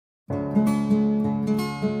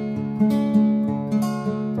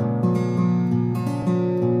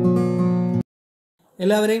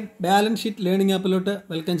എല്ലാവരെയും balance sheet learning ആപ്പിലോട്ട്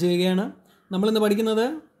welcome ചെയ്യുകയാണ്. നമ്മളിന്ന് പഠിക്കുന്നത്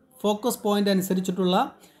ഫോക്കസ് പോയിൻ്റ് അനുസരിച്ചിട്ടുള്ള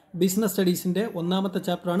ബിസിനസ് സ്റ്റഡീസിൻ്റെ ഒന്നാമത്തെ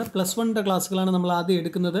ചാപ്റ്ററാണ്. പ്ലസ് 1 ക്ലാസ്സുകളാണ് നമ്മൾ ആദ്യം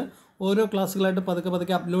എടുക്കുന്നത്. ഓരോ ക്ലാസ്സുകളായിട്ട്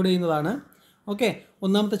പതുക്കെ അപ്ലോഡ് ചെയ്യുന്നതാണ്. ഓക്കെ,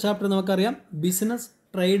 ഒന്നാമത്തെ ചാപ്റ്റർ നമുക്കറിയാം ബിസിനസ്,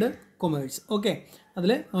 ട്രേഡ്, കൊമേഴ്സ്. ഓക്കെ,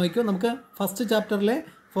 അതിൽ നോക്കിക്കോ, നമുക്ക് ഫസ്റ്റ് ചാപ്റ്ററിലെ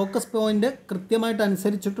ഫോക്കസ് പോയിൻ്റ് കൃത്യമായിട്ട്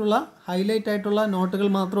അനുസരിച്ചിട്ടുള്ള ഹൈലൈറ്റ് ആയിട്ടുള്ള നോട്ടുകൾ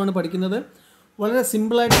മാത്രമാണ് പഠിക്കുന്നത്. വളരെ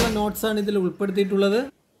സിമ്പിളായിട്ടുള്ള നോട്ട്സാണ് ഇതിൽ ഉൾപ്പെടുത്തിയിട്ടുള്ളത്.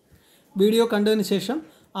 വീഡിയോ കണ്ടതിന് ശേഷം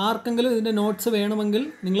ആർക്കെങ്കിലും ഇതിൻ്റെ നോട്ട്സ് വേണമെങ്കിൽ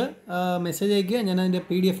നിങ്ങൾ മെസ്സേജ് അയയ്ക്കുക. ഞാൻ അതിൻ്റെ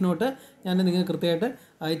PDF നോട്ട് ഞാൻ നിങ്ങൾക്ക് കൃത്യമായിട്ട്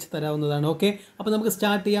അയച്ചു തരാവുന്നതാണ്. ഓക്കെ, അപ്പോൾ നമുക്ക്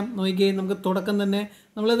സ്റ്റാർട്ട് ചെയ്യാം. നോക്കിക്കുകയും നമുക്ക് തുടക്കം തന്നെ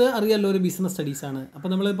നമ്മളിത് അറിയാമല്ലോ, ഒരു ബിസിനസ് സ്റ്റഡീസാണ്.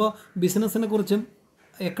 അപ്പോൾ നമ്മളിപ്പോൾ ബിസിനസ്സിനെ കുറിച്ചും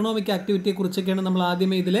എക്കണോമിക് ആക്ടിവിറ്റിയെക്കുറിച്ചൊക്കെയാണ് നമ്മൾ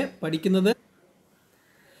ആദ്യമേ ഇതിൽ പഠിക്കുന്നത്.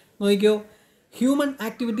 നോക്കിക്കോ, human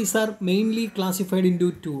activities are mainly classified in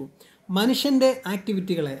to. മനുഷ്യൻ്റെ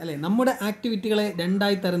ആക്ടിവിറ്റികളെ അല്ലെ, നമ്മുടെ ആക്ടിവിറ്റികളെ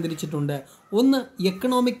രണ്ടായി തരംതിരിച്ചിട്ടുണ്ട്. ഒന്ന്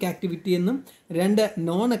എക്കണോമിക് ആക്ടിവിറ്റി എന്നും രണ്ട്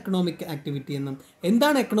നോൺ എക്കണോമിക് ആക്ടിവിറ്റി എന്നും.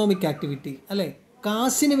 എന്താണ് എക്കണോമിക് ആക്ടിവിറ്റി? അല്ലെ,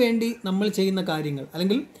 കാശിന് വേണ്ടി നമ്മൾ ചെയ്യുന്ന കാര്യങ്ങൾ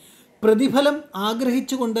അല്ലെങ്കിൽ പ്രതിഫലം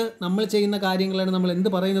ആഗ്രഹിച്ചുകൊണ്ട് നമ്മൾ ചെയ്യുന്ന കാര്യങ്ങളാണ് നമ്മൾ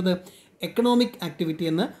എന്ത് പറയുന്നത്? എക്കണോമിക് ആക്ടിവിറ്റി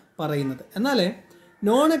എന്ന് പറയുന്നത്. എന്നാൽ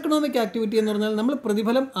നോൺ എക്കണോമിക് ആക്ടിവിറ്റി എന്ന് പറഞ്ഞാൽ നമ്മൾ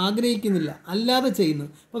പ്രതിഫലം ആഗ്രഹിക്കുന്നില്ല, അല്ലാതെ ചെയ്യുന്നു.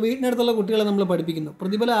 ഇപ്പോൾ വീട്ടിനടുത്തുള്ള കുട്ടികളെ നമ്മൾ പഠിപ്പിക്കുന്നു,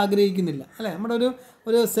 പ്രതിഫലം ആഗ്രഹിക്കുന്നില്ല അല്ലേ, നമ്മുടെ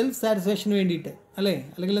ഒരു സെൽഫ് സാറ്റിസ്ഫാക്ഷന് വേണ്ടിയിട്ട് അല്ലേ,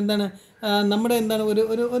 അല്ലെങ്കിൽ എന്താണ് നമ്മുടെ എന്താണ്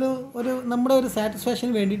നമ്മുടെ ഒരു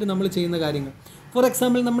സാറ്റിസ്ഫാക്ഷന് വേണ്ടിയിട്ട് നമ്മൾ ചെയ്യുന്ന കാര്യങ്ങൾ. ഫോർ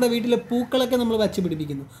എക്സാമ്പിൾ, നമ്മുടെ വീട്ടിലെ പൂക്കളൊക്കെ നമ്മൾ വച്ച്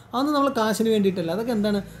പിടിപ്പിക്കുന്നു. അതൊന്നും നമ്മൾ കാശിന് വേണ്ടിയിട്ടല്ല, അതൊക്കെ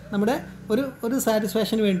എന്താണ് നമ്മുടെ ഒരു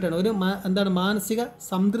സാറ്റിസ്ഫാക്ഷന് വേണ്ടിയിട്ടാണ്, എന്താണ് മാനസിക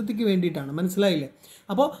സംതൃപ്തിക്ക് വേണ്ടിയിട്ടാണ്. മനസ്സിലായില്ലേ?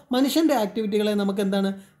 അപ്പോൾ മനുഷ്യൻ്റെ ആക്ടിവിറ്റികളെ നമുക്ക് എന്താണ്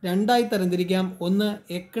രണ്ടായി തരംതിരിക്കാം. ഒന്ന്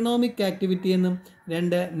എക്കണോമിക് ആക്ടിവിറ്റി എന്നും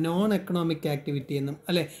രണ്ട് നോൺ എക്കണോമിക് ആക്ടിവിറ്റി എന്നും.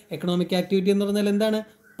 അല്ലേ, എക്കണോമിക് ആക്ടിവിറ്റി എന്ന് പറഞ്ഞാൽ എന്താണ്?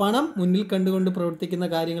 പണം മുന്നിൽ കണ്ടുകൊണ്ട് പ്രവർത്തിക്കുന്ന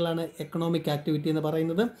കാര്യങ്ങളാണ് എക്കണോമിക് ആക്ടിവിറ്റി എന്ന്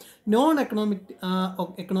പറയുന്നത്. നോൺ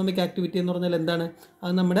എക്കണോമിക് ആക്ടിവിറ്റി എന്ന് പറഞ്ഞാൽ എന്താണ്?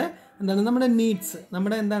 അത് നമ്മുടെ നീഡ്സ്,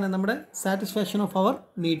 നമ്മുടെ സാറ്റിസ്ഫാക്ഷൻ ഓഫ് അവർ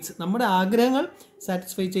നീഡ്സ്, നമ്മുടെ ആഗ്രഹങ്ങൾ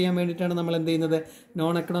സാറ്റിസ്ഫൈ ചെയ്യാൻ വേണ്ടിയിട്ടാണ് നമ്മൾ എന്ത് ചെയ്യുന്നത്?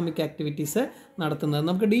 നോൺ എക്കണോമിക് ആക്ടിവിറ്റീസ് നടത്തുന്നത്.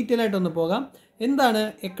 നമുക്ക് ഡീറ്റെയിൽ ആയിട്ടൊന്ന് പോകാം. എന്താണ്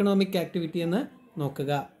എക്കണോമിക് ആക്ടിവിറ്റി എന്ന്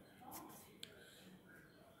നോക്കുക.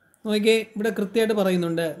 നോക്കിക്കേ, ഇവിടെ കൃത്യമായിട്ട്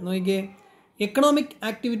പറയുന്നുണ്ട്. നോക്കിക്കേ, economic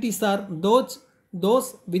activities are those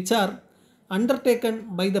which are undertaken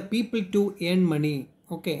by the people to earn money.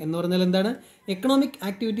 Okay, എന്ന് പറഞ്ഞാൽ എന്താണ്? Economic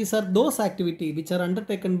activities are those activity which are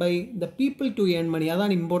undertaken by the people to earn മണി.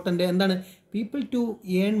 അതാണ് ഇമ്പോർട്ടൻ്റ്. എന്താണ്? പീപ്പിൾ ടു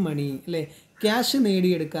ഏൺ മണി അല്ലേ, cash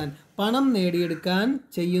നേടിയെടുക്കാൻ, പണം നേടിയെടുക്കാൻ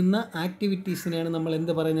ചെയ്യുന്ന ആക്ടിവിറ്റീസിനെയാണ് നമ്മൾ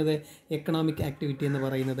എന്ത് പറയുന്നത്? എക്കണോമിക് ആക്ടിവിറ്റി എന്ന്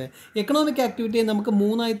പറയുന്നത്. എക്കണോമിക് ആക്ടിവിറ്റിയെ നമുക്ക്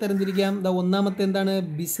മൂന്നായി തരംതിരിക്കാം. ഒന്നാമത്തെ എന്താണ്?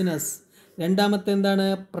 ബിസിനസ്. രണ്ടാമത്തെ എന്താണ്?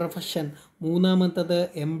 പ്രൊഫഷൻ. മൂന്നാമത്തത്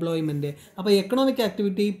എംപ്ലോയ്മെൻറ്റ്. അപ്പോൾ എക്കണോമിക്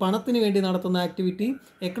ആക്ടിവിറ്റി പണത്തിന് വേണ്ടി നടത്തുന്ന ആക്ടിവിറ്റി.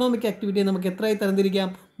 എക്കണോമിക് ആക്ടിവിറ്റിയെ നമുക്ക് എത്രയായി തരംതിരിക്കാം?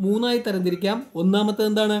 മൂന്നായി തരംതിരിക്കാം. ഒന്നാമത്തെ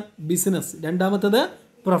എന്താണ്? ബിസിനസ്. രണ്ടാമത്തത്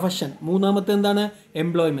പ്രൊഫഷൻ. മൂന്നാമത്തെ എന്താണ്?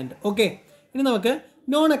 എംപ്ലോയ്മെൻറ്റ്. ഓക്കെ, ഇനി നമുക്ക്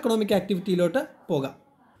നോൺ എക്കണോമിക് ആക്ടിവിറ്റിയിലോട്ട് പോകാം.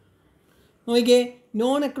 നോക്കിക്കേ,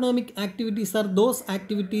 non economic activities are those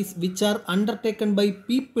activities which are undertaken by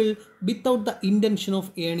people without the intention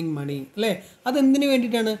of earning മണി. അല്ലേ, അതെന്തിനു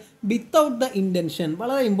വേണ്ടിയിട്ടാണ്? Without the intention.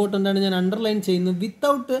 വളരെ ഇമ്പോർട്ടൻ്റ് ആണ്, ഞാൻ അണ്ടർലൈൻ ചെയ്യുന്നു.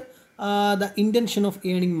 Without the intention of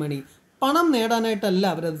earning മണി. പണം നേടാനായിട്ടല്ല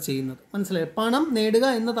അവരത് ചെയ്യുന്നത്. മനസ്സിലായി? പണം നേടുക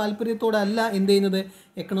എന്ന താല്പര്യത്തോടെ അല്ല എന്ത് ചെയ്യുന്നത്?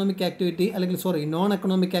 എക്കണോമിക് ആക്ടിവിറ്റി അല്ലെങ്കിൽ നോൺ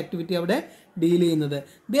എക്കണോമിക് ആക്ടിവിറ്റി അവിടെ ഡീൽ ചെയ്യുന്നത്.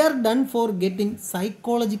 They are done for getting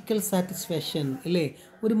psychological satisfaction. അല്ലേ,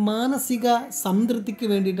 ഒരു മാനസിക സംതൃപ്തിക്ക്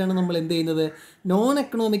വേണ്ടിയിട്ടാണ് നമ്മൾ എന്ത് ചെയ്യുന്നത്? നോൺ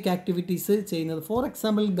എക്കണോമിക് ആക്ടിവിറ്റീസ് ചെയ്യുന്നത്. ഫോർ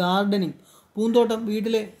എക്സാമ്പിൾ, ഗാർഡനിങ്, പൂന്തോട്ടം.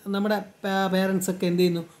 വീട്ടിൽ നമ്മുടെ പേരൻസൊക്കെ എന്ത്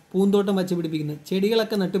ചെയ്യുന്നു? പൂന്തോട്ടം വച്ച് പിടിപ്പിക്കുന്നു,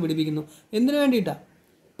 ചെടികളൊക്കെ നട്ട് പിടിപ്പിക്കുന്നു. എന്തിനു വേണ്ടിയിട്ടാണ്?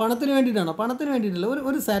 പണത്തിന് വേണ്ടിയിട്ടാണോ? പണത്തിന് വേണ്ടിയിട്ടല്ല,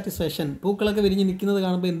 ഒരു സാറ്റിസ്ഫാക്ഷൻ. പൂക്കളൊക്കെ വിരിഞ്ഞ് നിൽക്കുന്നത്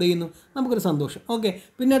കാണുമ്പോൾ എന്ത് ചെയ്യുന്നു? നമുക്കൊരു സന്തോഷം. ഓക്കെ,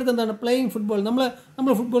 പിന്നെ അടുത്ത് എന്താണ്? Playing football.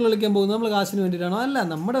 നമ്മൾ ഫുട്ബോൾ കളിക്കാൻ പോകുന്നത് നമ്മൾ കാശിന് വേണ്ടിയിട്ടാണോ? അല്ല,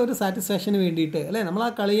 നമ്മുടെ ഒരു സാറ്റിസ്ഫാക്ഷന് വേണ്ടിയിട്ട് അല്ലേ, നമ്മൾ ആ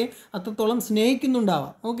കളിയെ അത്രത്തോളം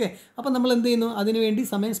സ്നേഹിക്കുന്നുണ്ടാവാം. ഓക്കെ, അപ്പോൾ നമ്മൾ എന്ത് ചെയ്യുന്നു? അതിനുവേണ്ടി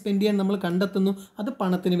സമയം സ്പെൻഡ് ചെയ്യാൻ നമ്മൾ കണ്ടെത്തുന്നു. അത്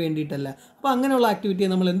പണത്തിന് വേണ്ടിയിട്ടല്ല. അപ്പോൾ അങ്ങനെയുള്ള ആക്ടിവിറ്റിയെ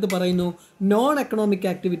നമ്മൾ എന്ത് പറയുന്നു? നോൺ എക്കണോമിക്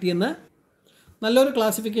ആക്ടിവിറ്റി എന്ന്. നല്ലൊരു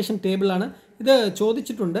ക്ലാസിഫിക്കേഷൻ ടേബിളാണ് ഇത്,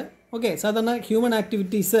 ചോദിച്ചിട്ടുണ്ട്. ഓക്കെ, സാധാരണ ഹ്യൂമൻ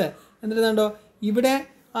ആക്ടിവിറ്റീസ് എന്നിട്ടുണ്ടോ ഇവിടെ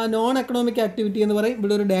നോൺ എക്കണോമിക് ആക്ടിവിറ്റി എന്ന് പറയും.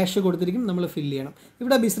 ഇവിടെ ഒരു ഡാഷ് കൊടുത്തിരിക്കും, നമ്മൾ ഫില്ല് ചെയ്യണം.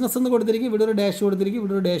 ഇവിടെ ബിസിനസ് എന്ന് കൊടുത്തിരിക്കും, ഇവിടെ ഒരു ഡാഷ് കൊടുത്തിരിക്കും,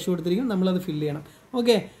 ഇവിടെ ഒരു ഡാഷ് കൊടുത്തിരിക്കും, നമ്മളത് ഫില്ല് ചെയ്യണം.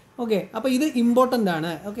 ഓക്കെ, അപ്പോൾ ഇത് ഇമ്പോർട്ടൻ്റ്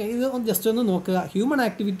ആണ്. ഓക്കെ, ഇത് ജസ്റ്റ് ഒന്ന് നോക്കുക. ഹ്യൂമൻ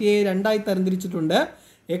ആക്ടിവിറ്റിയെ രണ്ടായി തരംതിരിച്ചിട്ടുണ്ട്.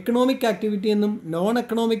 എക്കണോമിക് ആക്ടിവിറ്റി എന്നും നോൺ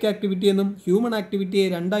എക്കണോമിക് ആക്ടിവിറ്റി എന്നും ഹ്യൂമൻ ആക്ടിവിറ്റിയെ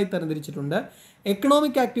രണ്ടായി തരംതിരിച്ചിട്ടുണ്ട്.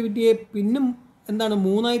 എക്കണോമിക് ആക്ടിവിറ്റിയെ പിന്നും എന്താണ്?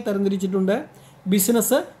 മൂന്നായി തരംതിരിച്ചിട്ടുണ്ട്.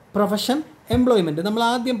 ബിസിനസ്, പ്രൊഫഷൻ, എംപ്ലോയ്മെൻറ്റ് നമ്മൾ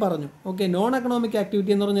ആദ്യം പറഞ്ഞു. ഓക്കെ, നോൺ എക്കണോമിക്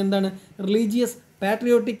ആക്ടിവിറ്റി എന്ന് പറഞ്ഞാൽ എന്താണ്? Religious,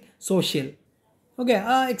 patriotic, social. ഓക്കെ,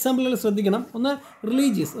 ആ എക്സാമ്പിളുകൾ ശ്രദ്ധിക്കണം. ഒന്ന്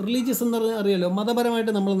റിലീജിയസ് എന്ന് പറഞ്ഞാൽ അറിയാലോ,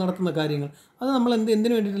 മതപരമായിട്ട് നമ്മൾ നടത്തുന്ന കാര്യങ്ങൾ. അത് നമ്മൾ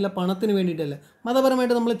എന്തിനു വേണ്ടിയിട്ടല്ല, പണത്തിന് വേണ്ടിയിട്ടല്ല.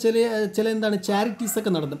 മതപരമായിട്ട് നമ്മൾ ചില എന്താണ്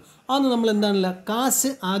ചാരിറ്റീസൊക്കെ നടത്തും. അതൊന്നും നമ്മൾ എന്താണല്ല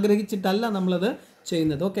കാശ് ആഗ്രഹിച്ചിട്ടല്ല നമ്മളത്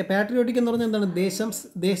ചെയ്യുന്നത്. ഓക്കെ, പാട്രിയോട്ടിക് എന്ന് പറഞ്ഞാൽ എന്താണ്,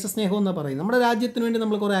 ദേശസ്നേഹം എന്നാണ് പറയുന്നത്. നമ്മുടെ രാജ്യത്തിന് വേണ്ടി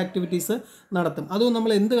നമ്മൾ കുറേ ആക്ടിവിറ്റീസ് നടത്തും. അതും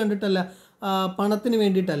നമ്മൾ എന്ത് കണ്ടിട്ടല്ല, പണത്തിന്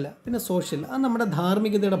വേണ്ടിയിട്ടല്ല. പിന്നെ സോഷ്യൽ, അത് നമ്മുടെ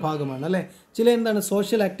ധാർമ്മികതയുടെ ഭാഗമാണ് അല്ലേ. ചില എന്താണ്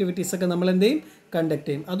സോഷ്യൽ ആക്ടിവിറ്റീസൊക്കെ നമ്മൾ എന്ത് ചെയ്യും, കണ്ടക്ട്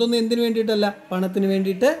ചെയ്യും. അതൊന്നും എന്തിനു വേണ്ടിയിട്ടല്ല, പണത്തിന്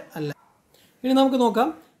വേണ്ടിയിട്ട് അല്ല. ഇനി നമുക്ക് നോക്കാം.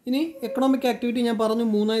 ഇനി എക്കണോമിക് ആക്ടിവിറ്റി ഞാൻ പറഞ്ഞു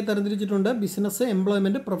 3ആയി തരംതിരിച്ചിട്ടുണ്ട്: ബിസിനസ്,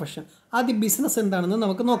 എംപ്ലോയ്മെൻറ്റ്, പ്രൊഫഷൻ. ആദ്യം ബിസിനസ് എന്താണെന്ന്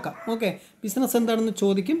നമുക്ക് നോക്കാം. ഓക്കെ, ബിസിനസ് എന്താണെന്ന്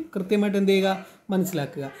ചോദിക്കും, കൃത്യമായിട്ട് എന്ത് ചെയ്യുക,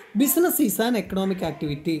 മനസ്സിലാക്കുക. Business is an economic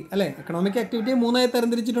activity അല്ലേ. എക്കണോമിക് ആക്ടിവിറ്റിയെ 3ആയി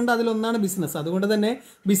തരംതിരിച്ചിട്ടുണ്ട്, അതിലൊന്നാണ് ബിസിനസ്. അതുകൊണ്ട് തന്നെ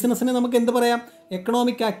ബിസിനസ്സിനെ നമുക്ക് എന്ത് പറയാം,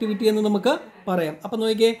 എക്കണോമിക് ആക്ടിവിറ്റി എന്ന് നമുക്ക് പറയാം. അപ്പോൾ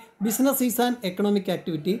നോക്കിയേ, business is an economic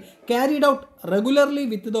activity carried out regularly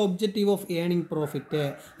with the objective of earning profit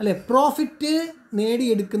അല്ലേ. പ്രോഫിറ്റ്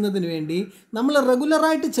നേടിയെടുക്കുന്നതിന് വേണ്ടി നമ്മൾ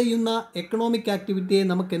റെഗുലറായിട്ട് ചെയ്യുന്ന എക്കണോമിക് ആക്ടിവിറ്റിയെ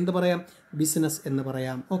നമുക്ക് എന്ത് പറയാം, ബിസിനസ് എന്ന്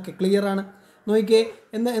പറയാം. ഓക്കെ, ക്ലിയർ ആണ്. നോക്കിയേ,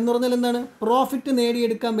 എന്ന് പറഞ്ഞാൽ എന്താണ്, പ്രോഫിറ്റ്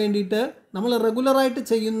നേടിയെടുക്കാൻ വേണ്ടിയിട്ട് നമ്മൾ റെഗുലറായിട്ട്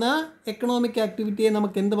ചെയ്യുന്ന എക്കണോമിക് ആക്ടിവിറ്റിയെ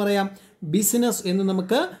നമുക്ക് എന്ത് പറയാം, ബിസിനസ് എന്ന്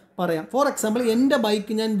നമുക്ക് പറയാം. ഫോർ എക്സാമ്പിൾ, എൻ്റെ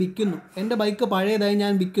ബൈക്ക് ഞാൻ വിൽക്കുന്നു, എൻ്റെ ബൈക്ക് പഴയതായി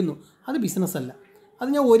ഞാൻ വിൽക്കുന്നു. അത് ബിസിനസ് അല്ല. അത്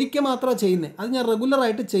ഞാൻ ഒരിക്കൽ മാത്രമാണ് ചെയ്യുന്നത്, അത് ഞാൻ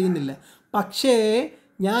റെഗുലറായിട്ട് ചെയ്യുന്നില്ല. പക്ഷേ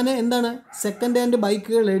ഞാൻ എന്താണ്, സെക്കൻഡ് ഹാൻഡ്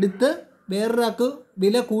ബൈക്കുകൾ എടുത്ത് വേറൊരാൾക്ക്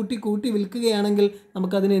വില കൂട്ടി വിൽക്കുകയാണെങ്കിൽ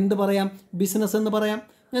നമുക്കതിന് എന്ത് പറയാം, ബിസിനസ് എന്ന് പറയാം.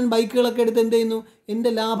 ഞാൻ ബൈക്കുകളൊക്കെ എടുത്ത് എന്ത് ചെയ്യുന്നു, എൻ്റെ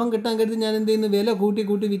ലാഭം കിട്ടാൻ കരുതി ഞാൻ എന്ത് ചെയ്യുന്നു, വില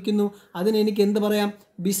കൂട്ടി വിൽക്കുന്നു. അതിന് എനിക്ക് എന്ത് പറയാം,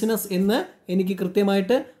 ബിസിനസ് എന്ന് എനിക്ക്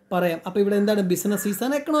കൃത്യമായിട്ട് പറയാം. അപ്പോൾ ഇവിടെ എന്താണ്, business is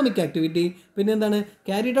an economic activity. പിന്നെ എന്താണ്,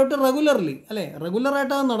 ക്യാരിഡ് ഔട്ട് റെഗുലർലി അല്ലേ,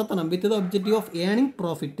 റെഗുലറായിട്ട് അത് നടത്തണം with the objective of earning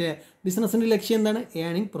profit. ബിസിനസ്സിൻ്റെ ലക്ഷ്യം എന്താണ്,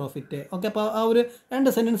 ഏണിംഗ് പ്രോഫിറ്റ്. ഓക്കെ, അപ്പോൾ ആ ഒരു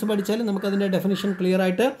 2 സെൻറ്റൻസ് പഠിച്ചാൽ നമുക്കതിൻ്റെ ഡെഫിനിഷൻ ക്ലിയർ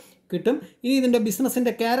ആയിട്ട് കിട്ടും. ഇനി ഇതിൻ്റെ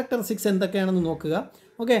ബിസിനസ്സിൻ്റെ ക്യാരക്ടറിസ്റ്റിക്സ് എന്തൊക്കെയാണെന്ന് നോക്കുക.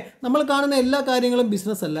 ഓക്കെ, നമ്മൾ കാണുന്ന എല്ലാ കാര്യങ്ങളും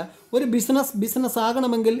ബിസിനസ് അല്ല. ഒരു ബിസിനസ്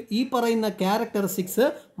ആകണമെങ്കിൽ ഈ പറയുന്ന ക്യാരക്ടറിസ്റ്റിക്സ്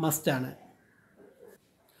മസ്റ്റാണ്.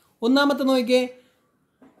 ഒന്നാമത്തെ നോക്കിയേ,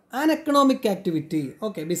 ആൻ എക്കണോമിക് ആക്ടിവിറ്റി.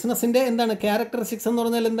 ഓക്കെ, ബിസിനസ്സിൻ്റെ എന്താണ് ക്യാരക്ടറിസ്റ്റിക്സ് എന്ന്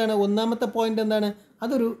പറഞ്ഞാൽ എന്താണ്, ഒന്നാമത്തെ പോയിന്റ് എന്താണ്,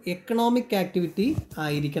 അതൊരു എക്കണോമിക് ആക്ടിവിറ്റി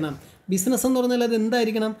ആയിരിക്കണം. ബിസിനസ് എന്ന് പറഞ്ഞാൽ അത്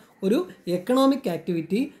എന്തായിരിക്കണം, ഒരു എക്കണോമിക്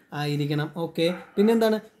ആക്ടിവിറ്റി ആയിരിക്കണം. ഓക്കെ,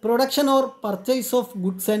 പിന്നെന്താണ്, production or purchase of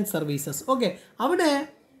goods and services. Okay, അവിടെ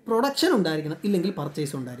പ്രൊഡക്ഷൻ ഉണ്ടായിരിക്കണം, ഇല്ലെങ്കിൽ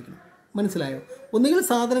പർച്ചേസ് ഉണ്ടായിരിക്കണം. മനസ്സിലായോ? ഒന്നുകിൽ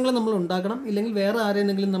സാധനങ്ങൾ നമ്മൾ ഉണ്ടാക്കണം, ഇല്ലെങ്കിൽ വേറെ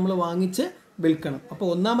ആരെയെങ്കിലും നമ്മൾ വാങ്ങിച്ച് വിൽക്കണം. അപ്പോൾ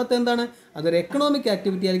ഒന്നാമത്തെ എന്താണ്, അതൊരു എക്കണോമിക്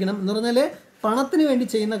ആക്ടിവിറ്റി ആയിരിക്കണം. എന്ന് പറഞ്ഞാൽ പണത്തിന് വേണ്ടി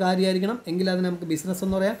ചെയ്യുന്ന കാര്യമായിരിക്കണം, എങ്കിൽ അതിന് നമുക്ക് ബിസിനസ്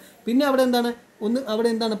എന്ന് പറയാം. പിന്നെ അവിടെ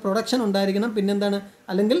എന്താണ് പ്രൊഡക്ഷൻ ഉണ്ടായിരിക്കണം. പിന്നെന്താണ്,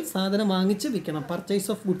 അല്ലെങ്കിൽ സാധനം വാങ്ങിച്ച് വിൽക്കണം, purchase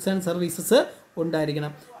of goods and services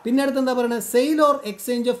ഉണ്ടായിരിക്കണം. പിന്നെ അടുത്ത് എന്താ പറയുന്നത്, sale or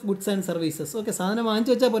exchange of goods and services. Okay, സാധനം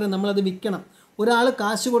വാങ്ങിച്ച് വെച്ചാൽ പോരെ, നമ്മളത് വിൽക്കണം. ഒരാൾ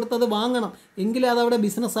കാശ് കൊടുത്തത് വാങ്ങണം, എങ്കിലേ അതവിടെ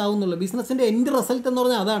ബിസിനസ് ആവുന്നുള്ളൂ. ബിസിനസ്സിൻ്റെ എൻഡ് റിസൾട്ട് എന്ന്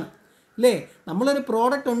പറഞ്ഞാൽ അതാണ് അല്ലേ. നമ്മളൊരു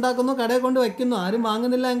പ്രോഡക്റ്റ് ഉണ്ടാക്കുന്നു, കടയിൽ കൊണ്ട് വയ്ക്കുന്നു, ആരും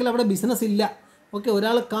വാങ്ങുന്നില്ല എങ്കിൽ അവിടെ ബിസിനസ് ഇല്ല. ഓക്കെ,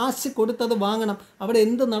 ഒരാൾ കാശ് കൊടുത്തത് വാങ്ങണം, അവിടെ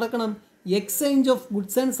എന്ത് നടക്കണം, exchange of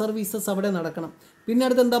goods and services അവിടെ നടക്കണം. പിന്നെ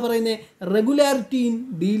അടുത്ത് എന്താ പറയുന്നത്, റെഗുലാരിറ്റി ഇൻ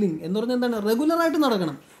ഡീലിംഗ് എന്ന് പറഞ്ഞാൽ എന്താണ്, റെഗുലറായിട്ട്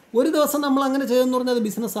നടക്കണം. ഒരു ദിവസം നമ്മൾ അങ്ങനെ ചെയ്തെന്ന് പറഞ്ഞാൽ അത്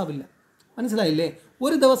ബിസിനസ് ആവില്ല. മനസ്സിലായില്ലേ?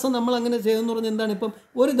 ഒരു ദിവസം നമ്മൾ അങ്ങനെ ചെയ്തെന്ന് പറഞ്ഞാൽ എന്താണ്, ഇപ്പം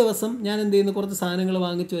ഒരു ദിവസം ഞാൻ എന്ത് ചെയ്യുന്നു, കുറച്ച് സാധനങ്ങൾ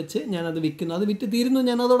വാങ്ങിച്ച് വെച്ച് ഞാനത് വിൽക്കുന്നു, അത് വിറ്റ് തീരുന്നു,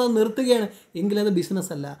 ഞാനതോടെ നിർത്തുകയാണ്, എങ്കിലത്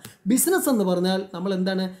ബിസിനസ് അല്ല. ബിസിനസ് എന്ന് പറഞ്ഞാൽ നമ്മൾ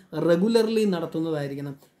എന്താണ്, റെഗുലർലി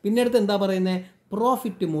നടത്തുന്നതായിരിക്കണം. പിന്നെ അടുത്ത് എന്താ പറയുന്നത്,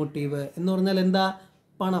 പ്രോഫിറ്റ് മോട്ടീവ് എന്ന് പറഞ്ഞാൽ എന്താ,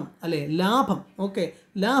 പണം അല്ലേ, ലാഭം. ഓക്കെ,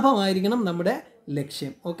 ലാഭമായിരിക്കണം നമ്മുടെ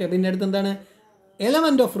ലക്ഷ്യം. ഓക്കെ, പിന്നെ അടുത്ത് എന്താണ്,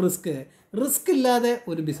 എലമെൻറ്റ് ഓഫ് റിസ്ക് ഇല്ലാതെ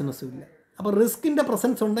ഒരു ബിസിനസ്സും ഇല്ല. അപ്പോൾ റിസ്കിൻ്റെ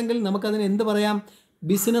പ്രസൻസ് ഉണ്ടെങ്കിൽ നമുക്കതിന് എന്ത് പറയാം,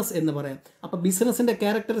 ബിസിനസ് എന്ന് പറയാം. അപ്പോൾ ബിസിനസ്സിൻ്റെ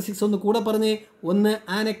ക്യാരക്ടറിസ്റ്റിക്സ് ഒന്ന് കൂടെ പറഞ്ഞേ. ഒന്ന്,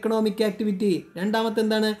 ആൻ എക്കണോമിക് ആക്ടിവിറ്റി. രണ്ടാമത്തെ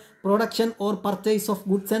എന്താണ്, production or purchase of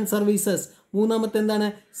goods and services. മൂന്നാമത്തെ എന്താണ്,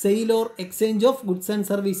 sale or exchange of goods and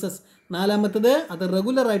services. നാലാമത്തത്, അത്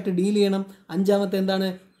റെഗുലറായിട്ട് ഡീൽ ചെയ്യണം. അഞ്ചാമത്തെ എന്താണ്,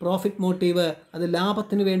 പ്രോഫിറ്റ് മോട്ടീവ്, അത്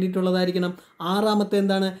ലാഭത്തിന് വേണ്ടിയിട്ടുള്ളതായിരിക്കണം. ആറാമത്തെ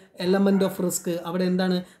എന്താണ്, എലമെൻറ്റ് ഓഫ് റിസ്ക്, അവിടെ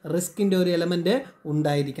എന്താണ്, റിസ്കിൻ്റെ ഒരു എലമെൻറ്റ്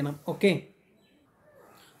ഉണ്ടായിരിക്കണം. ഓക്കെ,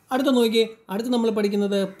 അടുത്ത നോക്കിയേ, അടുത്ത് നമ്മൾ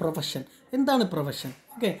പഠിക്കുന്നത് പ്രൊഫഷൻ. എന്താണ് profession?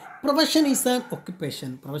 Okay, profession is an occupation.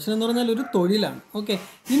 Profession എന്ന് പറഞ്ഞാൽ ഒരു തൊഴിലാണ്. Okay,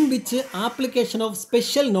 in which application of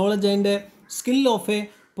special knowledge and skill of A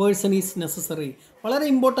person is necessary. വളരെ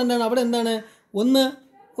ഇമ്പോർട്ടൻ്റ് ആണ്. അവിടെ എന്താണ്, ഒന്ന്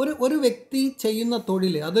ഒരു വ്യക്തി ചെയ്യുന്ന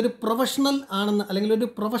തൊഴിൽ അതൊരു പ്രൊഫഷണൽ ആണെന്ന് അല്ലെങ്കിൽ ഒരു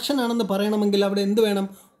പ്രൊഫഷൻ ആണെന്ന് പറയണമെങ്കിൽ അവിടെ എന്ത് വേണം,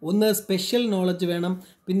 ഒന്ന് സ്പെഷ്യൽ നോളജ് വേണം,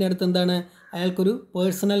 പിന്നെ അടുത്ത് എന്താണ്, അയാൾക്കൊരു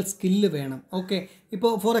പേഴ്സണൽ സ്കില്ല് വേണം. ഓക്കെ,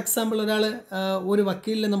 ഇപ്പോൾ ഫോർ എക്സാമ്പിൾ ഒരാൾ ഒരു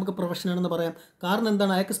വക്കീലിനെ നമുക്ക് പ്രൊഫഷനാണെന്ന് പറയാം. കാരണം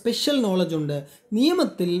എന്താണ്, അയാൾക്ക് സ്പെഷ്യൽ നോളജ് ഉണ്ട്,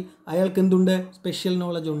 നിയമത്തിൽ അയാൾക്ക് എന്തുണ്ട്, സ്പെഷ്യൽ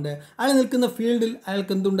നോളജ് ഉണ്ട്, അയാൾ നിൽക്കുന്ന ഫീൽഡിൽ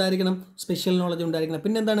അയാൾക്ക് എന്തുണ്ടായിരിക്കണം, സ്പെഷ്യൽ നോളജ് ഉണ്ടായിരിക്കണം.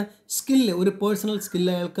 പിന്നെ എന്താണ്, സ്കില്ല്, ഒരു പേഴ്സണൽ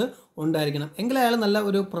സ്കില്ല് അയാൾക്ക് ഉണ്ടായിരിക്കണം. എങ്കിൽ അയാൾ നല്ല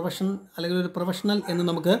ഒരു പ്രൊഫഷൻ അല്ലെങ്കിൽ ഒരു പ്രൊഫഷണൽ എന്ന്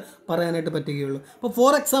നമുക്ക് പറയാനായിട്ട് പറ്റുകയുള്ളൂ. അപ്പോൾ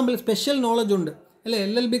ഫോർ എക്സാമ്പിൾ സ്പെഷ്യൽ നോളജ് ഉണ്ട് അല്ലേ,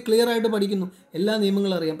 LLB ക്ലിയർ ആയിട്ട് പഠിക്കുന്നു, എല്ലാ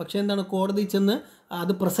നിയമങ്ങളും അറിയാം, പക്ഷേ എന്താണ്, കോടതി ചെന്ന്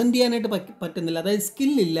അത് പ്രസൻറ്റ് ചെയ്യാനായിട്ട് പറ്റുന്നില്ല, അതായത്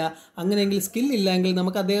സ്കില്ലില്ല. അങ്ങനെയെങ്കിൽ സ്കില്ലില്ല എങ്കിൽ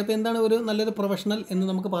നമുക്ക് അദ്ദേഹത്തെ എന്താണ് ഒരു നല്ലൊരു പ്രൊഫഷണൽ എന്ന്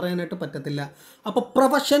നമുക്ക് പറയാനായിട്ട് പറ്റത്തില്ല. അപ്പോൾ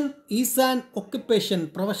profession is an occupation,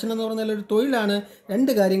 profession എന്ന് പറഞ്ഞാൽ ഒരു തൊഴിലാണ്.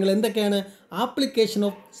 രണ്ട് കാര്യങ്ങൾ എന്തൊക്കെയാണ്, application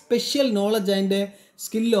of special knowledge and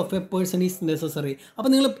skill of A person is necessary. അപ്പോൾ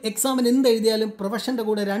നിങ്ങൾ എക്സാമിന് എന്ത് എഴുതിയാലും പ്രൊഫഷൻ്റെ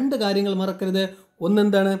കൂടെ രണ്ട് കാര്യങ്ങൾ മറക്കരുത്.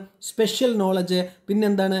 ഒന്നെന്താണ്, സ്പെഷ്യൽ നോളജ്,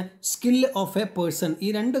 പിന്നെന്താണ്, സ്കിൽ ഓഫ് എ പേഴ്സൺ. ഈ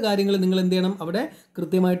രണ്ട് കാര്യങ്ങൾ നിങ്ങൾ എന്ത് ചെയ്യണം, അവിടെ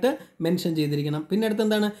കൃത്യമായിട്ട് മെൻഷൻ ചെയ്തിരിക്കണം. പിന്നെ അടുത്ത്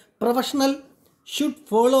എന്താണ്, professional should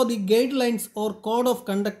follow the guide lines or code of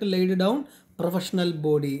conduct laid down professional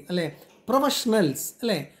body അല്ലേ. പ്രൊഫഷണൽസ്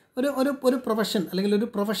അല്ലേ, ഒരു പ്രൊഫഷൻ അല്ലെങ്കിൽ ഒരു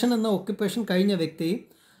പ്രൊഫഷൻ എന്ന ഒക്യുപ്പേഷൻ കഴിഞ്ഞ വ്യക്തി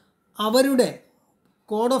അവരുടെ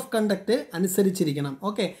കോഡ് ഓഫ് കണ്ടക്റ്റ് അനുസരിച്ചിരിക്കണം.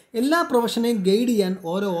 ഓക്കെ, എല്ലാ പ്രൊഫഷനെയും ഗൈഡ് ചെയ്യാൻ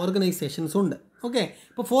ഓരോ ഓർഗനൈസേഷൻസ് ഉണ്ട്. ഓക്കെ,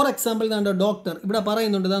 ഇപ്പോൾ ഫോർ എക്സാമ്പിൾ എന്താ, ഡോക്ടർ ഇവിടെ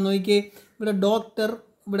പറയുന്നുണ്ട്, ഇതാ നോക്കിയേ, ഇവിടെ ഡോക്ടർ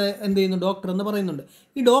ഇവിടെ എന്ത് ചെയ്യുന്നു, ഡോക്ടർ എന്ന് പറയുന്നുണ്ട്.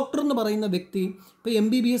 ഈ ഡോക്ടർ എന്ന് പറയുന്ന വ്യക്തി ഇപ്പോൾ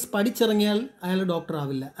MBBS പഠിച്ചിറങ്ങിയാൽ അയാൾ ഡോക്ടർ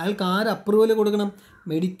ആവില്ല. അയാൾക്ക് ആര് അപ്രൂവൽ കൊടുക്കണം,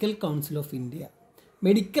 medical council of India.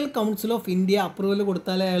 Medical council of India approval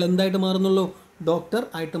കൊടുത്താലേ അയാൾ എന്തായിട്ട് മാറുന്നുള്ളൂ, ഡോക്ടർ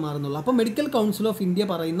ആയിട്ട് മാറുന്നുള്ളൂ. അപ്പോൾ മെഡിക്കൽ കൗൺസിൽ ഓഫ് ഇന്ത്യ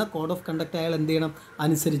പറയുന്ന കോഡ് ഓഫ് കണ്ടക്റ്റ് അയാൾ എന്ത് ചെയ്യണം,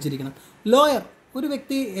 അനുസരിച്ചിരിക്കണം. ലോയർ, ഒരു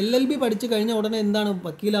വ്യക്തി LLB പഠിച്ചു കഴിഞ്ഞ ഉടനെ എന്താണ്,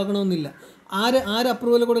 വക്കീലാകണമെന്നില്ല. ആര്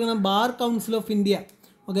അപ്രൂവൽ കൊടുക്കണം, bar council of India.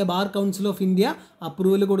 Okay, bar council of India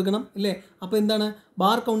approval കൊടുക്കണം അല്ലേ. അപ്പോൾ എന്താണ്,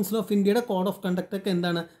 ബാർ കൗൺസിൽ ഓഫ് ഇന്ത്യയുടെ കോഡ് ഓഫ് കണ്ടക്റ്റ് ഒക്കെ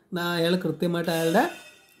എന്താണ്, അയാൾ കൃത്യമായിട്ട് അയാളുടെ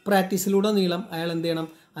പ്രാക്ടീസിലൂടെ നീളം അയാൾ എന്ത് ചെയ്യണം,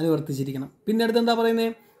 അനുവർത്തിച്ചിരിക്കണം. പിന്നെ അടുത്ത് എന്താ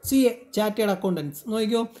പറയുന്നത്, CA ചാർട്ടേഡ് അക്കൗണ്ടൻസ്.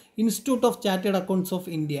 നോക്കിയോ, institute of chartered accounts of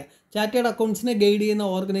India. Chartered അക്കൗണ്ട്സിനെ guide ചെയ്യുന്ന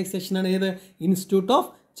ഓർഗനൈസേഷനാണ് ഏത്, institute of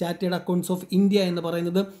chartered accounts of India എന്ന്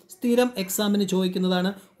പറയുന്നത്. സ്ഥിരം എക്സാമിന് ചോദിക്കുന്നതാണ്.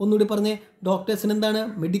 ഒന്നുകൂടി പറഞ്ഞേ, ഡോക്ടേഴ്സിന് എന്താണ്,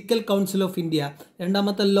 മെഡിക്കൽ കൗൺസിൽ ഓഫ് ഇന്ത്യ.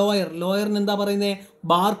 രണ്ടാമത്തെ ലോയറിന് എന്താ പറയുന്നത്,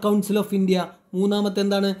 ബാർ കൗൺസിൽ ഓഫ് ഇന്ത്യ. മൂന്നാമത്തെ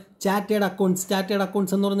എന്താണ്, ചാർട്ടേഡ് അക്കൗണ്ട്സ്. ചാർട്ടേഡ്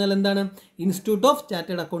അക്കൗണ്ട്സ് എന്ന് പറഞ്ഞാൽ എന്താണ്, institute of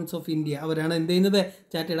chartered accounts of India. അവരാണ് എന്ത് ചെയ്യുന്നത്,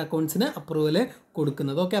 ചാർട്ടേഡ് അക്കൗണ്ട്സിന് അപ്രൂവൽ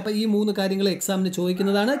കൊടുക്കുന്നത്. ഓക്കെ, അപ്പോൾ ഈ മൂന്ന് കാര്യങ്ങൾ എക്സാമിന്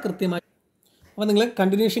ചോദിക്കുന്നതാണ് കൃത്യമായി. അപ്പോൾ നിങ്ങൾ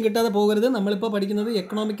കണ്ടിന്യൂഷൻ കിട്ടാതെ പോകരുത്. നമ്മളിപ്പോൾ പഠിക്കുന്നത്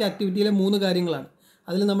എക്കണോമിക് ആക്ടിവിറ്റിയിലെ 3 കാര്യങ്ങളാണ്.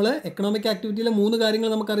 അതിൽ നമ്മൾ എക്കണോമിക് ആക്ടിവിറ്റിയിലെ 3 കാര്യങ്ങൾ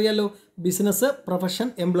നമുക്കറിയാമല്ലോ, ബിസിനസ്, പ്രൊഫഷൻ,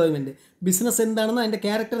 എംപ്ലോയ്മെൻറ്റ്. ബിസിനസ് എന്താണെന്ന് അതിൻ്റെ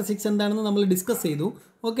ക്യാരക്ടറിസ്റ്റിക്സ് എന്താണെന്ന് നമ്മൾ ഡിസ്കസ് ചെയ്തു.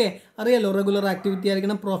 ഓക്കെ, അറിയാമല്ലോ, റെഗുലർ ആക്ടിവിറ്റി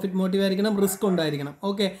ആയിരിക്കണം, പ്രോഫിറ്റ് മോട്ടീവ് ആയിരിക്കണം, റിസ്ക് ഉണ്ടായിരിക്കണം.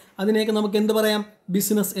 ഓക്കെ, അതിനെയൊക്കെ നമുക്ക് എന്ത് പറയാം,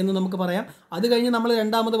 ബിസിനസ് എന്ന് നമുക്ക് പറയാം. അത് കഴിഞ്ഞ് നമ്മൾ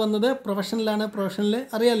രണ്ടാമത് വന്നത് പ്രൊഫഷനിലാണ്. പ്രൊഫഷനിൽ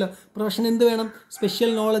അറിയാമല്ലോ, പ്രൊഫഷൻ എന്ത് വേണം,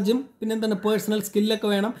 സ്പെഷ്യൽ നോളജും പിന്നെ എന്താണ്, പേഴ്സണൽ സ്കില്ലൊക്കെ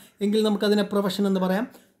വേണം, എങ്കിൽ നമുക്കതിനെ പ്രൊഫഷൻ എന്ന് പറയാം.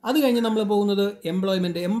 അത് കഴിഞ്ഞ് നമ്മൾ പോകുന്നത്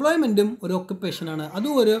എംപ്ലോയ്മെൻറ്റ്. എംപ്ലോയ്മെൻറ്റും ഒരു ഒക്യുപ്പേഷനാണ്,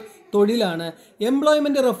 അതും ഒരു തൊഴിലാണ്.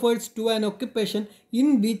 Employment refers to an occupation in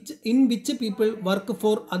which people work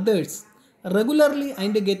for others regularly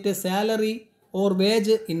and get A salary or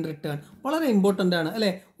wage in return. വളരെ ഇമ്പോർട്ടൻ്റ് ആണ്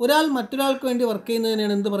അല്ലേ. ഒരാൾ മറ്റൊരാൾക്ക് വേണ്ടി വർക്ക്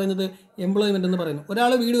ചെയ്യുന്നതിനാണ് എന്ത് പറയുന്നത്, എംപ്ലോയ്മെൻറ്റ് എന്ന് പറയുന്നത്.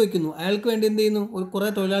 ഒരാൾ വീട് വയ്ക്കുന്നു, അയാൾക്ക് വേണ്ടി എന്ത് ചെയ്യുന്നു, കുറേ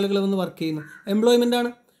തൊഴിലാളികൾ വന്ന് വർക്ക് ചെയ്യുന്നു, എംപ്ലോയ്മെൻ്റ്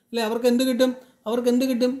ആണ് അല്ലേ. അവർക്ക് എന്ത്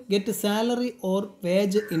കിട്ടും, get salary or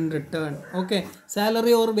wage in return. Okay,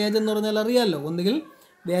 salary or wage എന്ന് പറഞ്ഞാൽ അറിയാമല്ലോ, ഒന്നുകിൽ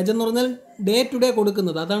വേജ് എന്ന് പറഞ്ഞാൽ ഡേ ടു ഡേ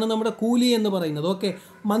കൊടുക്കുന്നത്, അതാണ് നമ്മുടെ കൂലി എന്ന് പറയുന്നത്. ഓക്കെ,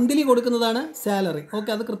 മന്ത്ലി കൊടുക്കുന്നതാണ് സാലറി. ഓക്കെ,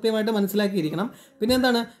 അത് കൃത്യമായിട്ട് മനസ്സിലാക്കിയിരിക്കണം. പിന്നെ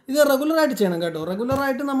എന്താണ്, ഇത് റെഗുലറായിട്ട് ചെയ്യണം കേട്ടോ.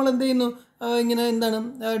 റെഗുലറായിട്ട് നമ്മൾ എന്ത് ചെയ്യുന്നു, ഇങ്ങനെ എന്താണ്,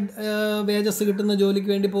 വേജസ് കിട്ടുന്ന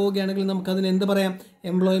ജോലിക്ക് വേണ്ടി പോവുകയാണെങ്കിൽ നമുക്കതിന് എന്ത് പറയാം,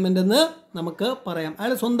 എംപ്ലോയ്മെൻ്റ് എന്ന് നമുക്ക് പറയാം.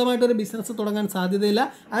 അയാൾ സ്വന്തമായിട്ടൊരു ബിസിനസ് തുടങ്ങാൻ സാധ്യതയില്ല,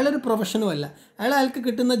 അയാളൊരു പ്രൊഫഷനും അല്ല, അയാൾക്ക്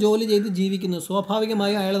കിട്ടുന്ന ജോലി ചെയ്ത് ജീവിക്കുന്നു.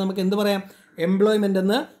 സ്വാഭാവികമായും അയാൾ നമുക്ക് എന്ത് പറയാം, എംപ്ലോയ്മെൻ്റ്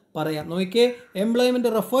എന്ന് പറയാം. നോക്കിയേ, employment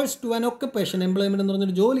refers to an occupation. Employment എന്ന്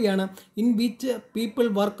പറഞ്ഞൊരു ജോലിയാണ്. In which people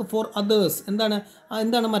work for others.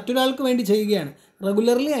 എന്താണ് മറ്റൊരാൾക്ക് വേണ്ടി ചെയ്യുകയാണ്.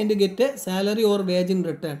 റെഗുലർലി അതിൻ്റെ get salary or wage in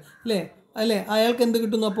return അല്ലേ. അയാൾക്ക് എന്ത്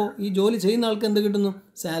കിട്ടുന്നു, അപ്പോൾ ഈ ജോലി ചെയ്യുന്ന ആൾക്ക് എന്ത് കിട്ടുന്നു,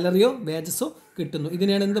 സാലറിയോ വേജസോ കിട്ടുന്നു.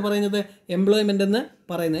 ഇതിനെയാണ് എന്ത് പറയുന്നത്, എംപ്ലോയ്മെൻ്റ് എന്ന്